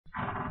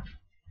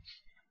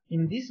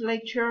In this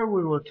lecture,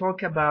 we will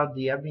talk about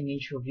the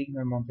ab-initio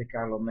Wigner Monte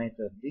Carlo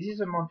method. This is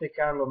a Monte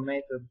Carlo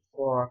method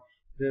for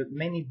the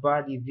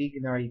many-body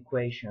Wigner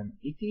equation.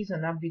 It is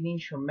an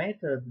ab-initio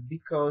method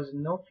because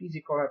no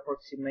physical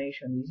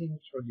approximation is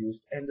introduced,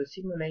 and the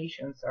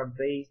simulations are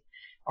based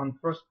on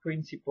first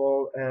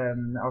principle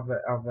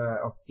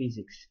of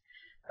physics.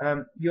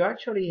 You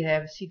actually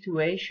have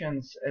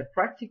situations,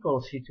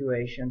 practical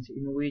situations,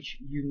 in which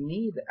you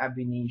need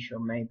ab-initio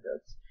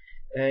methods.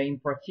 In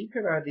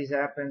particular, this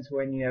happens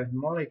when you have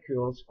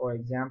molecules, for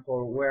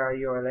example, where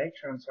your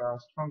electrons are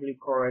strongly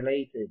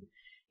correlated.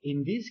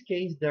 In this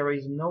case, there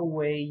is no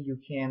way you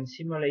can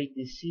simulate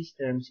these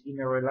systems in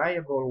a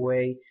reliable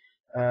way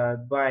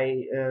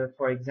by,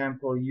 for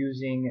example,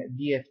 using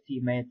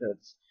DFT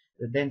methods,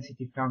 the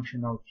density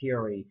functional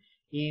theory.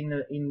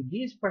 In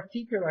these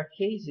particular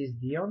cases,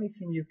 the only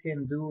thing you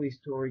can do is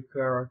to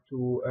recur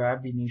to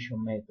ab-initio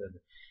method.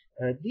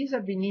 This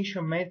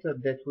ab-initio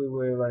method that we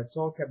will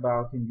talk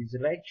about in this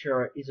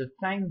lecture is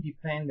a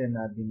time-dependent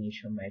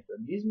ab-initio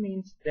method. This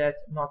means that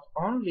not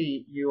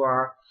only you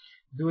are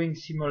doing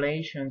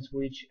simulations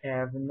which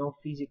have no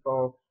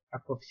physical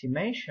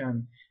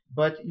approximation,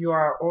 but you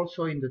are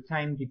also in the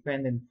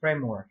time-dependent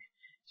framework.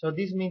 So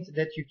this means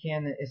that you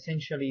can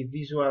essentially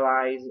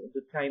visualize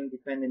the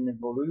time-dependent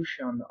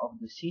evolution of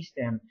the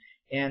system,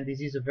 and this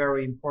is a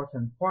very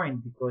important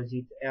point because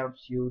it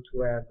helps you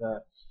to have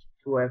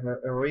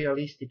a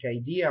realistic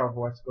idea of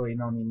what's going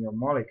on in your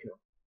molecule.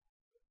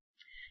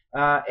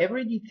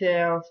 Every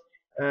details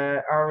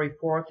are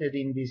reported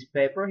in this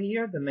paper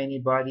here, the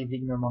many-body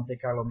Wigner Monte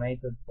Carlo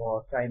method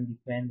for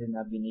time-dependent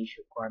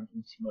ab-initio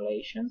quantum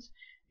simulations.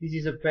 This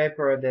is a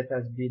paper that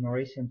has been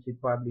recently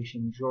published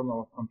in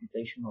Journal of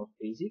Computational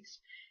Physics,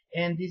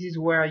 and this is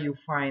where you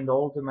find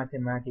all the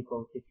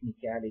mathematical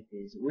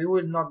technicalities. We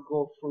will not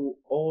go through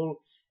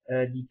all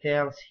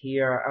details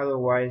here,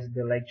 otherwise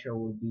the lecture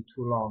will be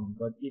too long.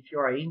 But if you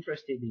are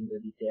interested in the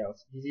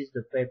details, this is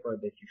the paper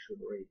that you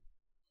should read.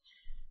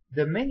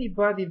 The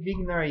many-body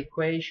Wigner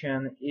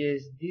equation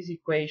is this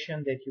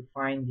equation that you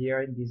find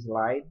here in this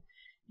slide.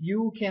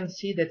 You can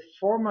see that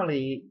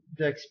formally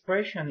the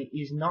expression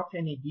is not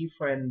any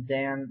different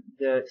than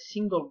the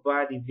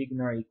single-body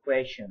Wigner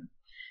equation.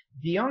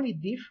 The only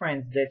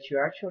difference that you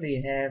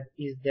actually have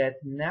is that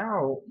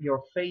now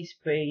your phase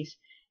space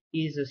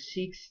is a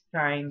 6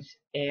 times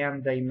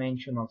n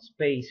dimensional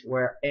space,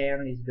 where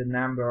n is the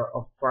number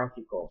of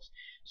particles.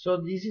 So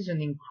this is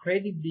an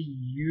incredibly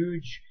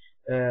huge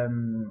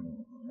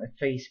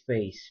phase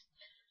space.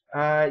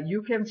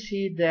 You can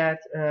see that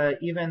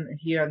even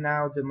here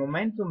now the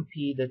momentum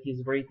p that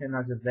is written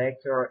as a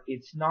vector,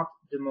 it's not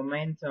the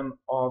momentum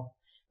of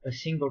a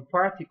single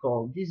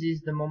particle. This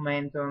is the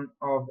momentum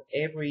of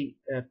every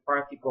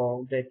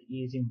particle that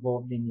is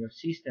involved in your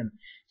system.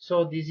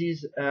 So this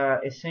is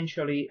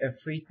essentially a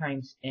 3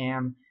 times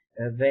n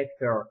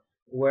vector,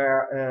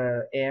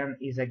 where n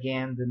is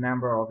again the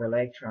number of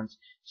electrons.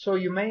 So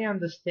you may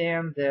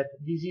understand that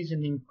this is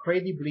an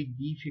incredibly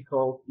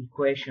difficult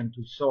equation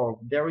to solve.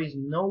 There is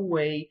no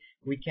way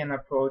we can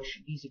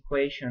approach this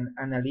equation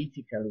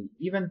analytically,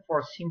 even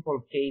for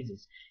simple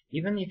cases.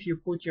 Even if you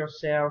put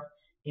yourself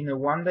in a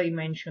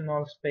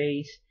one-dimensional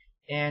space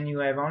and you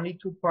have only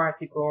 2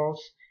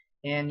 particles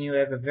and you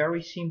have a very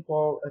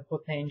simple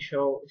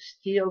potential,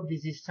 still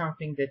this is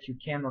something that you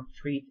cannot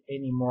treat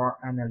anymore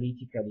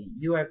analytically.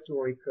 You have to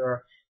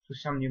recur to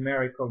some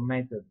numerical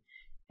method.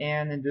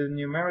 And the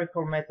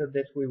numerical method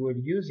that we will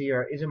use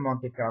here is a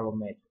Monte Carlo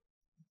method.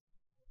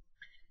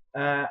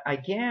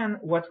 Again,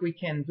 what we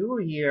can do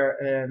here,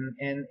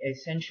 and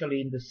essentially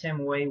in the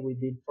same way we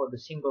did for the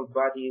single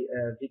body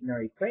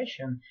Wigner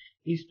equation,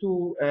 is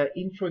to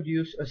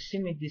introduce a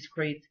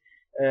semi-discrete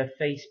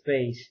phase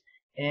space,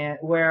 and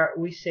where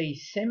we say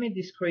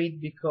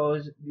semi-discrete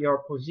because your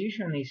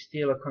position is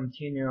still a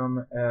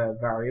continuum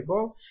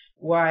variable,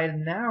 while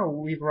now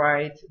we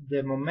write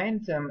the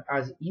momentum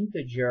as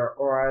integer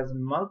or as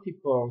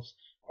multiples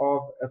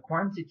of a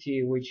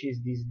quantity, which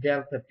is this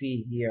delta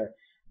p here.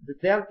 The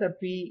delta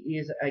p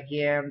is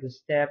again the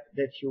step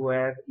that you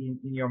have in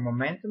your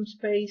momentum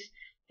space,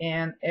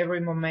 and every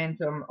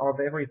momentum of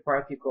every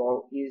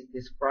particle is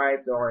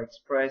described or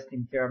expressed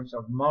in terms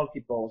of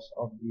multiples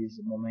of this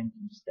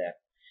momentum step.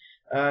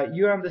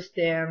 You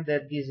understand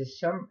that this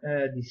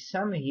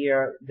sum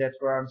here that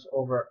runs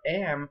over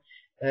m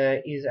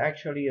is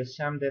actually a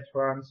sum that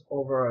runs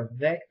over a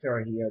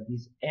vector here.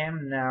 This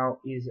m now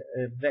is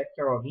a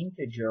vector of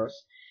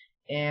integers.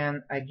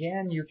 And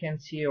again, you can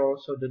see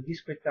also the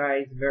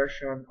discretized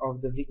version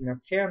of the Wigner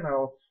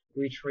kernel,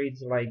 which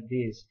reads like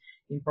this.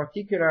 In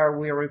particular,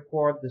 we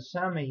report the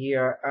sum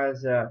here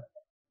as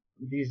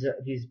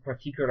this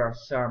particular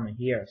sum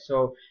here.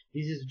 So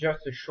this is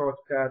just a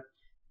shortcut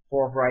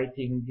for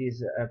writing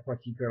this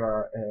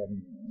particular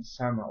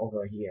sum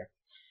over here.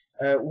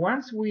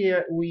 Once we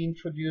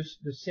introduce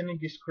the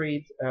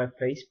semi-discrete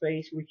phase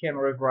space, we can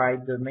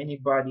rewrite the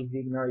many-body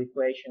Wigner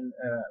equation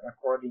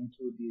according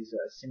to this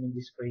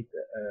semi-discrete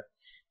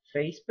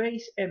phase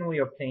space, and we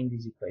obtain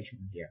this equation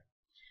here.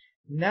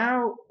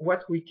 Now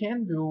what we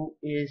can do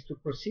is to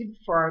proceed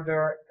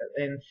further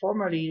and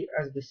formally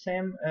as the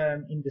same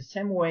in the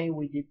same way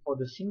we did for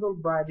the single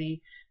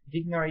body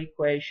Wigner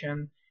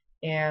equation.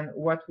 And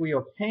what we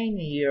obtain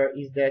here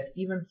is that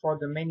even for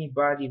the many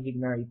body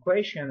Wigner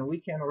equation, we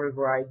can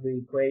rewrite the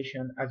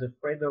equation as a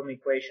Freedom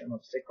equation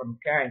of second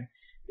kind,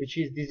 which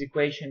is this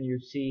equation you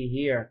see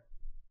here.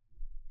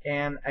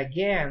 And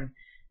again,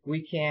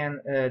 we can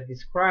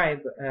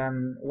describe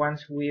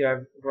once we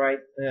write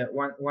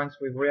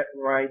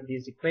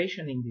this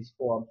equation in this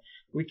form,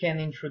 we can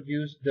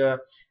introduce the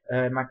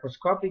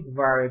macroscopic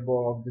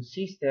variable of the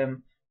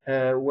system,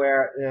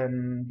 where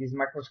this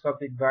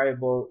macroscopic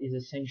variable is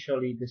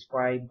essentially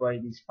described by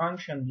this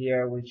function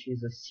here, which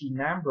is a C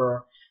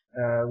number,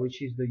 which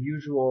is the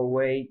usual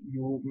way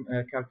you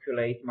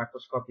calculate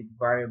macroscopic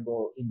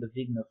variable in the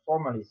Wigner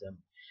formalism.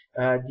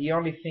 The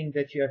only thing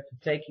that you have to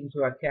take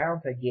into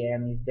account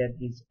again is that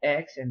this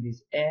X and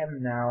this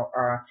M now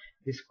are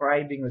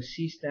describing a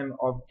system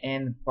of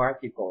n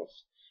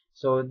particles.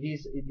 So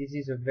this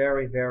is a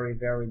very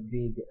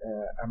big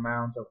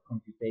amount of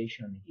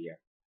computation here.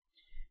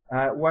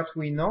 What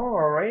we know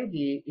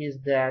already is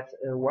that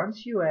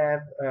once you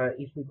have,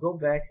 if we go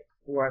back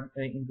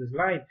in the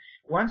slide,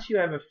 once you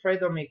have a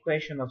Freedom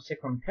equation of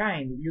second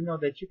kind, you know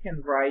that you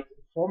can write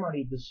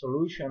formally the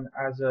solution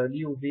as a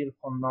Liouville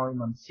von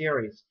Neumann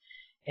series.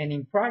 And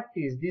in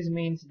practice, this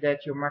means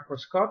that your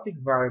macroscopic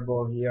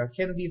variable here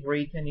can be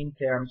written in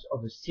terms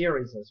of a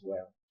series as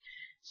well.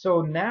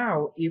 So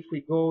now, if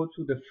we go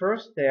to the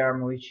first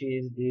term, which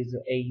is this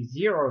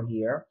A0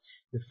 here,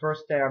 the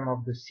first term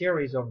of the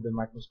series of the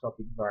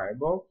macroscopic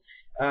variable,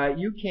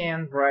 you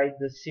can write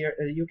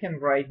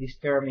this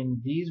term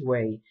in this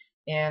way.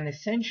 And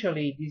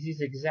essentially, this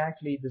is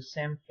exactly the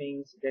same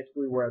things that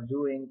we were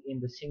doing in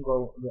the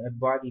single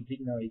body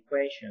Wigner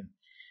equation.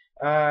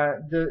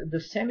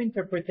 The same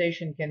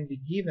interpretation can be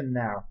given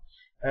now,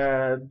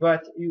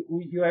 but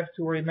you have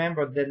to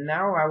remember that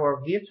now our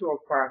virtual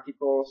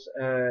particles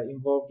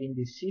involved in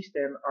this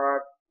system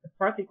are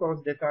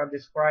particles that are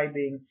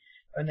describing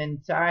an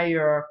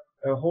entire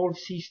whole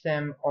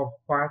system of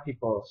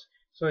particles.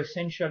 So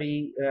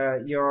essentially,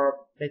 your,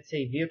 let's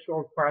say,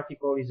 virtual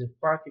particle is a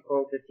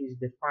particle that is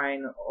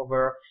defined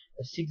over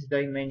a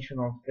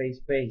 6-dimensional phase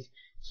space.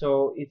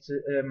 So it's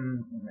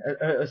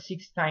a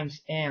 6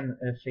 times n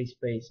phase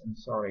space, I'm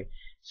sorry.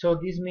 So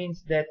this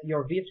means that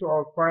your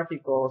virtual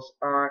particles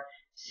are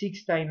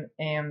 6 times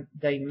n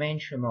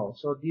dimensional.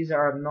 So these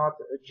are not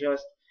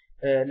just,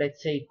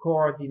 let's say,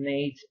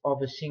 coordinates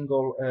of a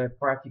single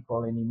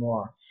particle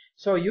anymore.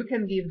 So you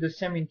can give the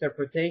same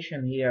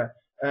interpretation here.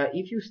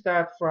 If you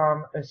start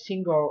from a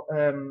single,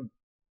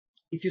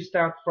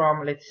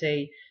 let's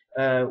say,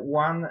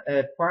 one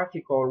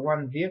particle,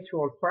 one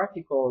virtual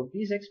particle,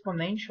 this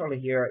exponential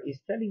here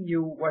is telling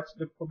you what's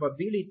the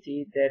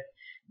probability that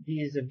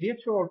this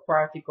virtual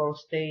particle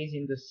stays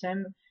in the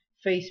same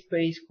phase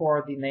space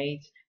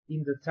coordinates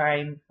in the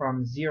time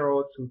from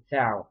 0 to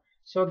tau.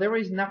 So there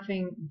is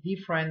nothing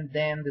different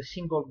than the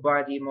single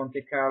body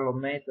Monte Carlo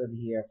method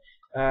here.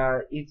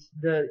 It's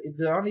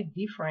the only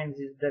difference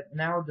is that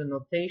now the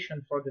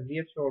notation for the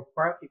virtual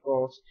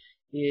particles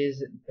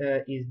is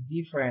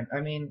different.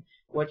 I mean,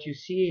 what you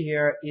see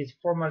here is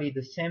formally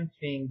the same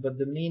thing, but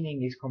the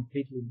meaning is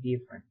completely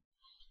different.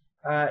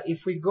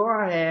 If we go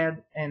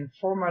ahead and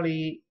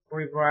formally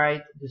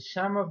rewrite the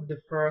sum of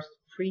the first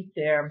 3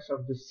 terms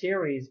of the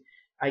series,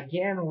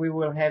 again we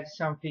will have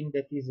something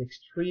that is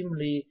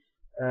extremely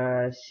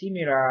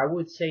similar. I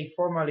would say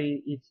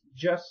formally it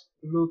just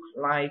looks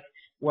like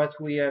what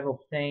we have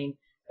obtained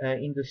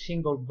in the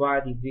single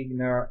body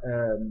Wigner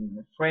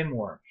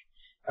framework.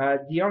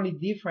 The only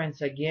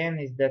difference again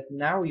is that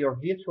now your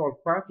virtual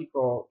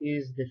particle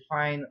is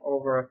defined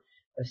over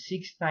a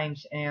 6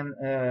 times n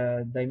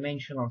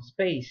dimensional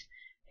space,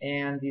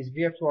 and this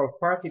virtual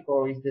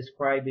particle is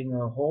describing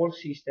a whole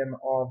system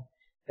of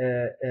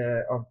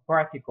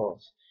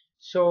particles.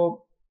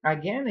 So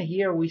again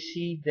here we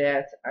see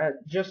that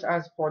just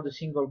as for the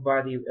single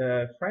body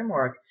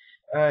framework,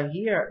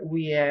 here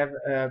we have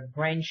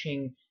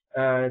branching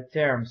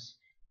terms,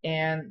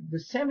 and the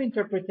same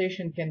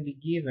interpretation can be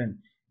given.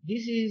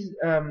 This is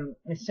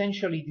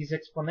essentially, this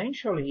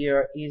exponential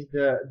here is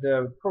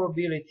the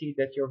probability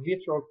that your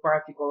virtual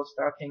particle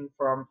starting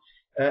from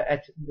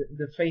at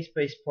the phase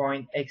space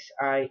point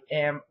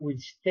xim will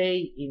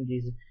stay in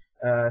this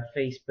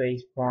phase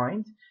space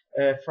point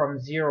from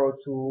 0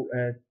 to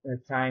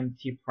time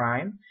t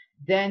prime.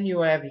 Then you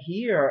have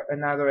here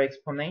another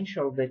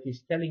exponential that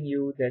is telling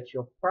you that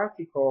your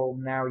particle,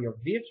 now your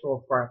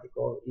virtual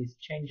particle, is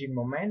changing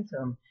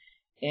momentum,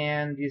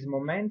 and this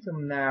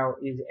momentum now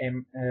is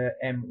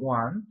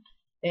m1.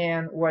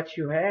 And what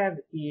you have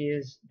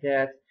is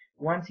that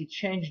once it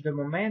changed the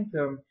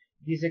momentum,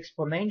 this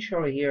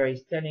exponential here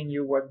is telling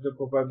you what the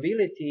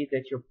probability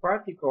that your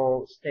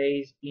particle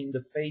stays in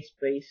the phase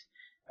space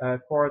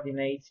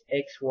coordinates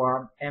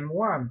x1,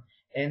 m1.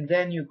 And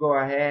then you go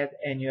ahead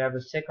and you have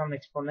a second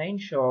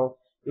exponential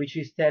which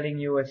is telling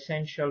you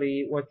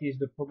essentially what is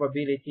the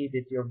probability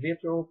that your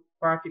virtual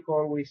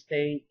particle will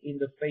stay in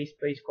the phase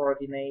space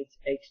coordinates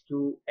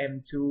x2,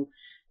 m2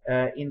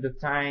 in the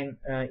time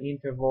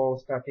interval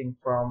starting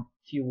from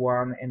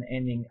t1 and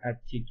ending at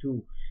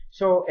t2.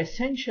 So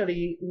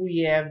essentially we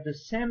have the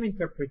same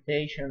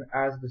interpretation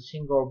as the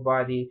single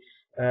body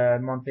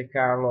Monte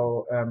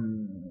Carlo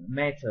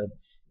method.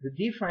 The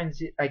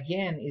difference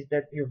again is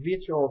that your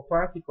virtual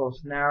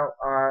particles now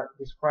are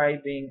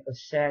describing a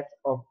set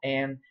of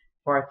n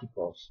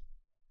particles.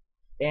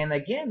 And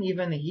again,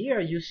 even here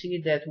you see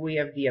that we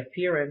have the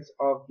appearance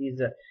of this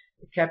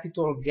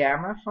capital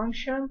gamma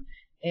function,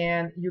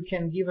 and you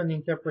can give an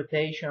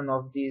interpretation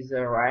of this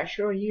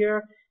ratio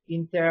here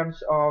in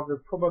terms of the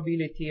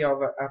probability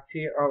of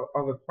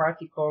a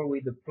particle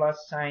with a plus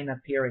sign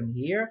appearing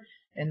here,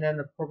 and then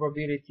the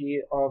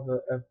probability of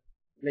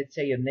let's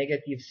say a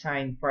negative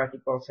sign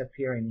particles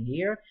appearing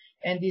here.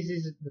 And this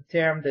is the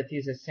term that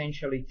is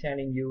essentially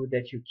telling you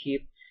that you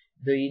keep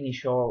the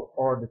initial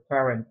or the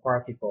parent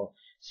particle.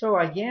 So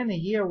again,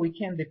 here we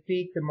can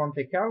depict the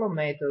Monte Carlo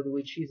method,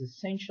 which is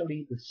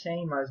essentially the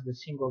same as the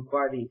single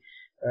body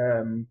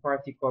Wigner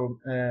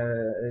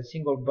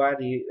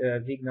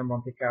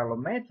Monte Carlo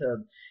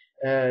method.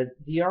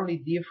 The only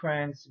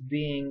difference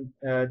being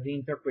the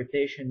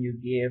interpretation you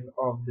give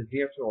of the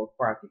virtual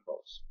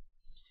particles.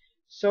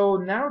 So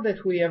now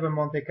that we have a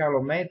Monte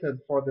Carlo method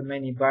for the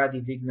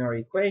many-body Wigner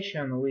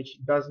equation, which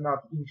does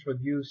not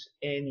introduce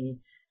any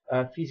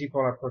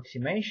physical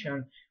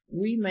approximation,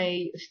 we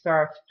may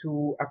start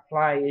to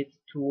apply it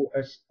to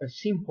a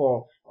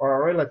simple or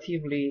a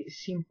relatively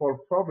simple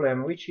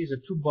problem, which is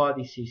a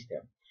two-body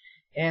system.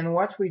 And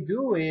what we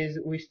do is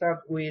we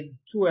start with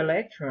two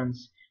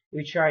electrons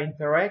which are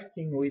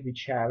interacting with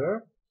each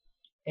other,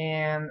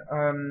 and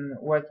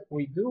what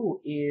we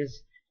do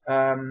is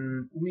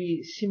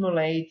we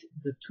simulate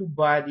the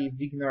two-body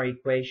Wigner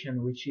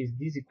equation, which is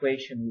this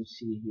equation you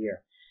see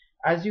here.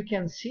 As you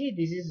can see,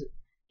 this is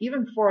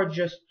even for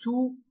just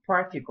two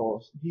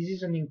particles, this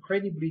is an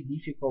incredibly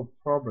difficult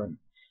problem.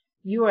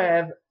 You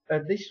have a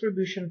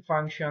distribution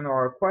function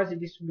or a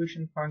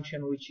quasi-distribution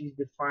function which is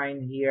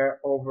defined here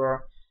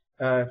over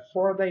a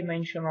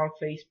four-dimensional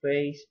phase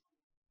space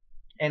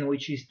and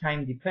which is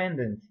time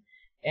dependent.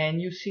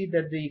 And you see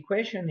that the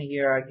equation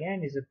here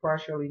again is a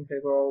partial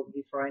integral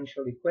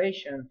differential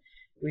equation,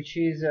 which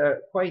is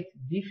quite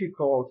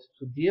difficult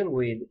to deal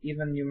with,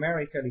 even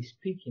numerically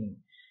speaking.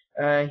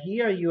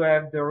 Here you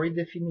have the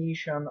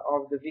redefinition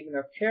of the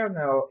Wigner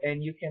kernel,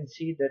 and you can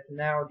see that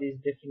now this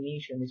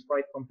definition is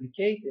quite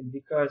complicated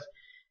because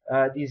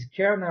this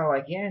kernel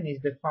again is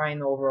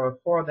defined over a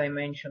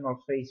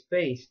four-dimensional phase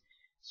space.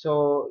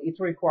 So it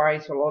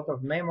requires a lot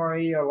of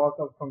memory, a lot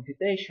of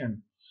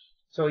computation.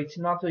 So it's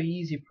not an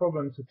easy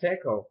problem to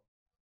tackle.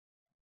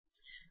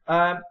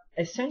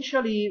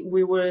 Essentially,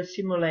 we will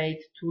simulate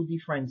two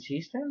different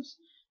systems.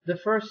 The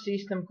first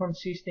system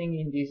consisting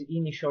in these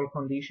initial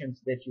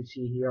conditions that you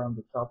see here on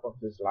the top of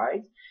the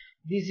slide.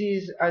 This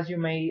is, as you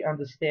may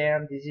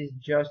understand, this is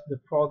just the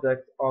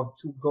product of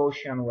two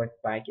Gaussian wave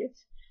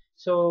packets.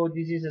 So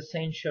this is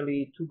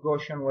essentially two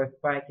Gaussian wave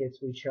packets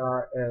which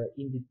are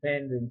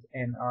independent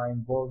and are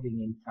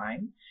evolving in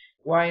time.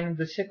 While in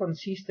the second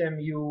system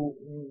you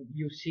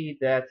see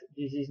that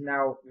this is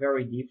now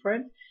very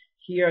different.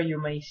 Here you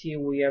may see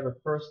we have a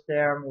first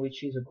term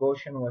which is a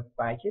Gaussian wave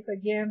packet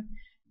again.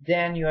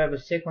 Then you have a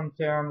second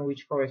term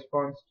which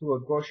corresponds to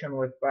a Gaussian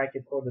wave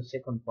packet for the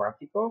second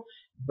particle.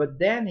 But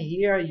then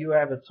here you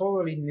have a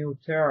totally new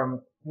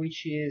term,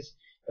 which is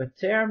a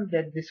term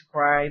that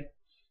describes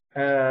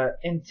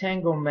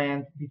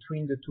entanglement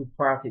between the two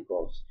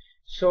particles.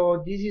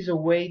 So this is a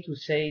way to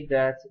say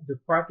that the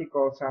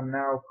particles are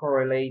now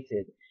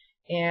correlated.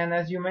 And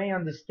as you may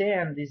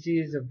understand, this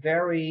is a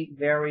very,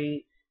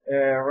 very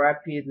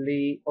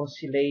rapidly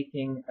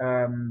oscillating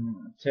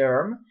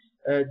term.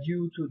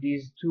 Due to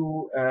these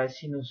two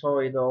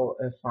sinusoidal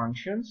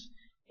functions,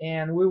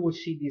 and we will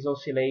see these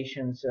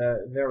oscillations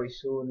very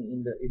soon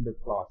in the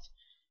plot.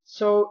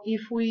 So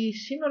if we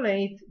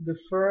simulate the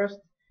first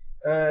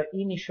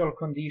initial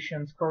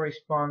conditions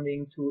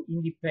corresponding to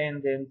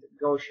independent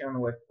Gaussian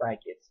wave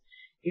packets,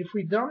 if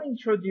we don't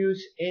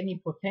introduce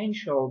any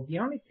potential, the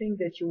only thing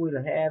that you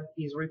will have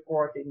is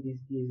reporting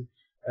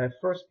this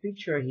first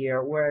picture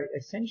here, where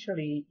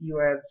essentially you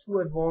have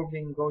two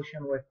evolving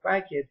Gaussian wave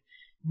packets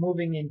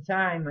moving in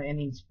time and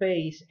in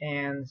space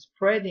and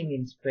spreading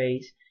in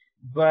space,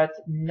 but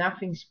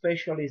nothing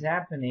special is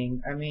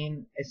happening. I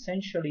mean,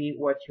 essentially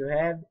what you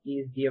have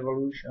is the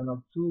evolution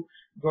of two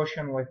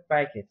Gaussian wave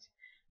packets.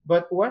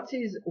 But what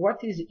is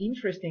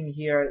interesting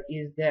here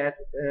is that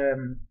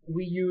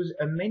we use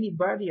a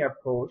many-body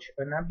approach,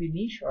 an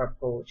ab-initio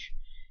approach,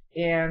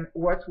 and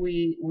what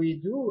we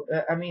do,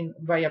 I mean,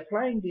 by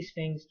applying these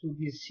things to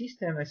this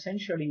system,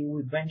 essentially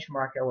we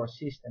benchmark our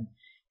system.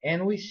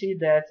 And we see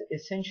that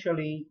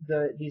essentially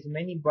this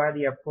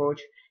many-body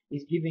approach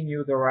is giving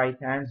you the right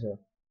answer.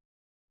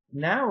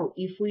 Now,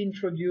 if we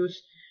introduce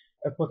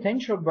a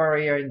potential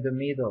barrier in the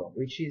middle,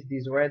 which is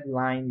this red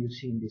line you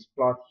see in this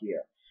plot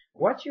here,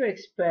 what you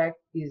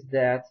expect is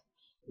that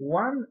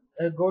one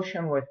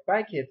Gaussian wave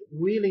packet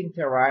will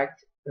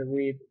interact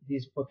with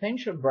this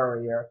potential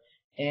barrier,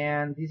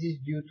 and this is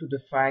due to the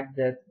fact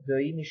that the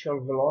initial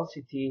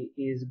velocity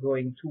is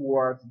going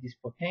towards this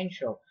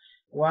potential,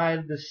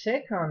 while the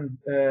second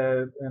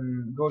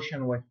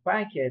Gaussian wave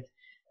packet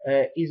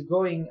is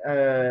going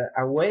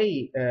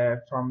away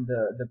from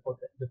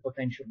the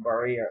potential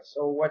barrier.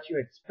 So what you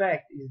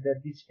expect is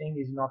that this thing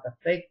is not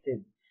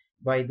affected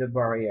by the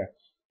barrier.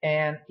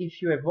 And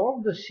if you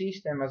evolve the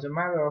system, as a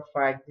matter of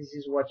fact, this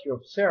is what you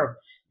observe.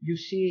 You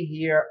see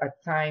here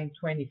at time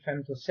 20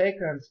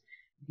 femtoseconds,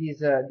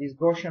 this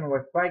Gaussian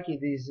wave packet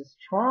is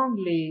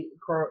strongly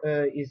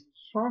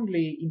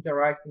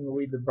interacting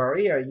with the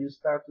barrier. You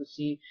start to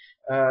see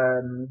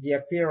the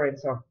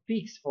appearance of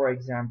peaks, for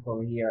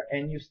example, here,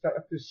 and you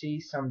start to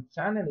see some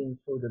tunneling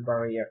through the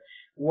barrier,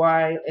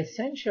 while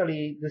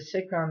essentially the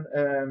second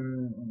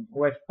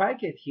wave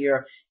packet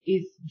here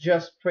is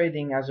just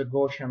spreading as a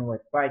Gaussian wave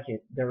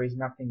packet. There is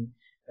nothing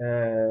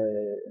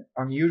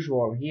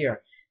unusual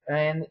here.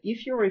 And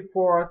if you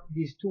report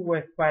these two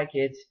wave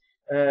packets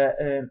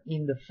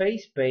in the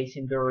phase space,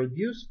 in the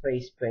reduced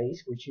phase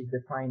space, which is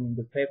defined in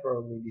the paper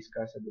we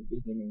discussed at the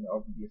beginning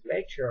of this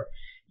lecture,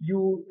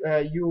 you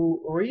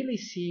really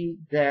see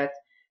that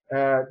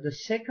the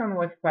second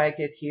wave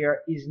packet here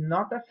is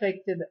not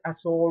affected at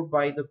all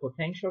by the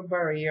potential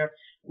barrier,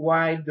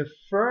 while the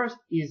first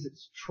is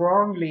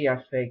strongly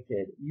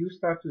affected. You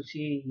start to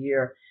see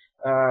here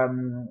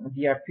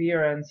the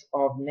appearance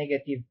of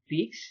negative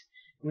peaks,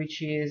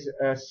 which is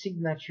a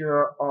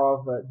signature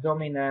of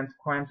dominant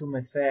quantum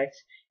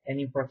effects, and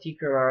in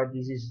particular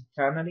this is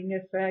tunneling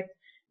effect,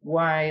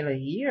 while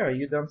here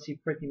you don't see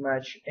pretty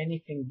much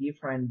anything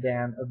different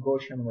than a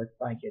Gaussian wave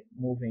packet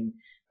moving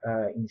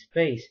in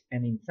space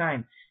and in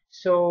time.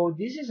 So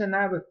this is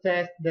another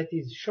test that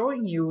is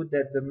showing you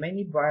that the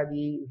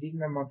many-body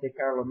Wigner Monte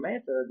Carlo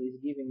method is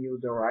giving you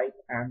the right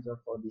answer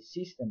for these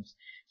systems.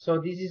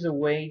 So this is a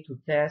way to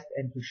test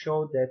and to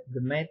show that the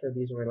method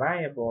is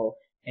reliable,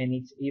 and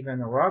it's even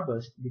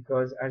robust,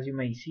 because as you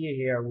may see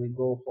here, we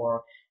go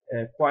for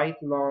quite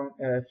long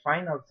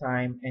final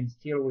time and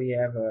still we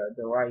have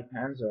the right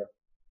answer.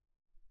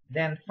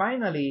 Then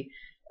finally,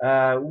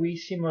 we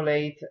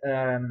simulate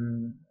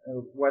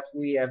what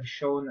we have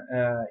shown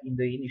in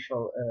the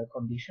initial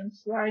condition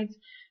slides,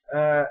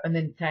 an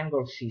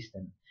entangled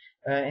system.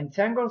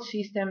 Entangled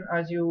system,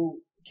 as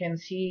you can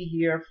see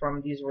here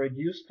from this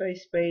reduced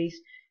phase space,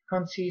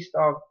 consists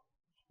of,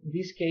 in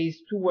this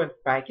case, two wave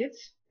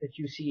packets that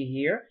you see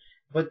here,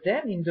 but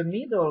then in the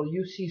middle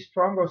you see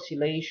strong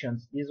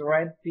oscillations. These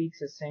red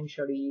peaks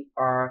essentially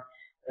are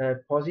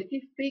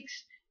positive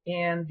peaks,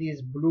 and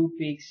these blue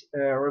peaks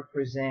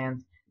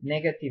represent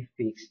negative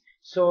peaks.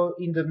 So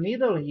in the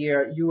middle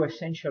here you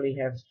essentially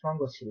have strong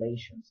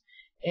oscillations,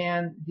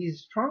 and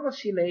these strong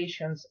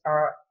oscillations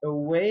are a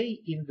way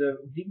in the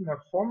Wigner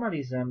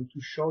formalism to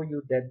show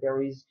you that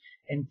there is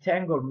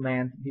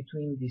entanglement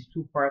between these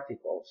two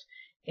particles.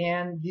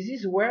 And this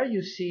is where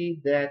you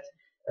see that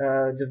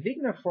the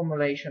Wigner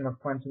formulation of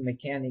quantum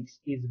mechanics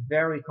is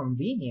very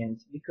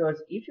convenient,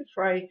 because if you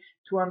try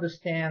to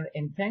understand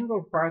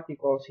entangled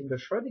particles in the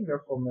Schrödinger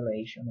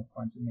formulation of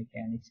quantum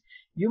mechanics,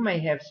 you may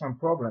have some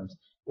problems.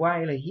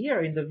 While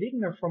here in the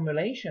Wigner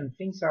formulation,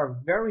 things are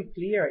very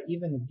clear,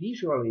 even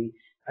visually.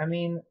 I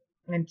mean,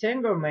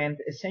 entanglement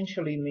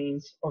essentially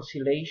means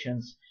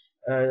oscillations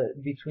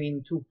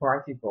between two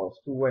particles,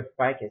 two wave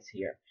packets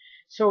here.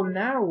 So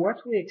now what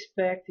we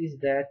expect is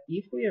that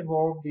if we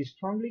evolve this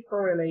strongly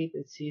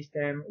correlated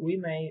system, we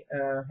may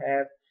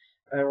have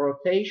a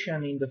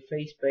rotation in the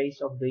phase space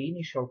of the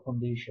initial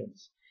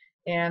conditions.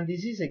 And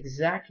this is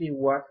exactly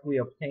what we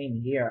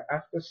obtain here.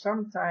 After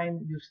some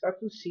time, you start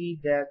to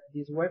see that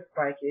these wave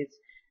packets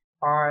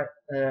are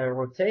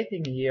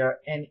rotating here,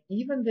 and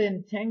even the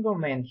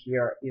entanglement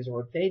here is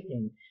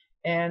rotating.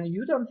 And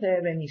you don't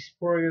have any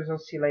spurious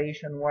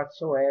oscillation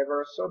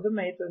whatsoever, so the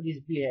method is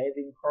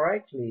behaving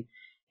correctly.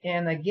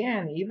 And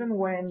again, even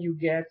when you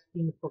get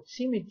in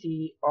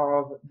proximity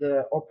of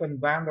the open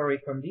boundary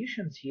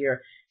conditions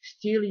here,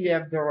 still you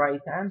have the right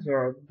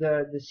answer.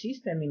 The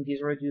system in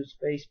this reduced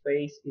phase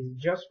space is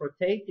just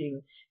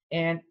rotating,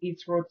 and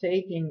it's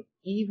rotating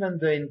even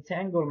the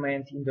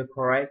entanglement in the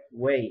correct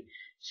way.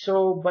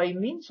 So by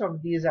means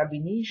of this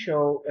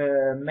ab-initio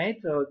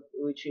method,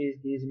 which is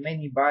this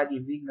many-body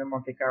Wigner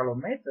Monte Carlo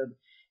method,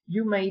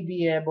 you may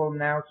be able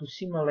now to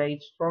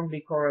simulate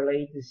strongly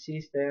correlated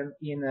system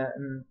in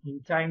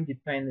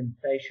time-dependent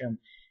fashion.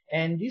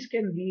 And this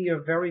can be a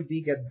very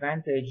big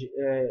advantage,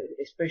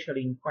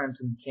 especially in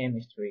quantum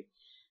chemistry.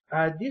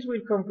 This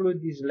will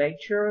conclude these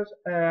lectures.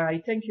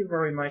 I thank you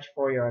very much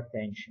for your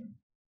attention.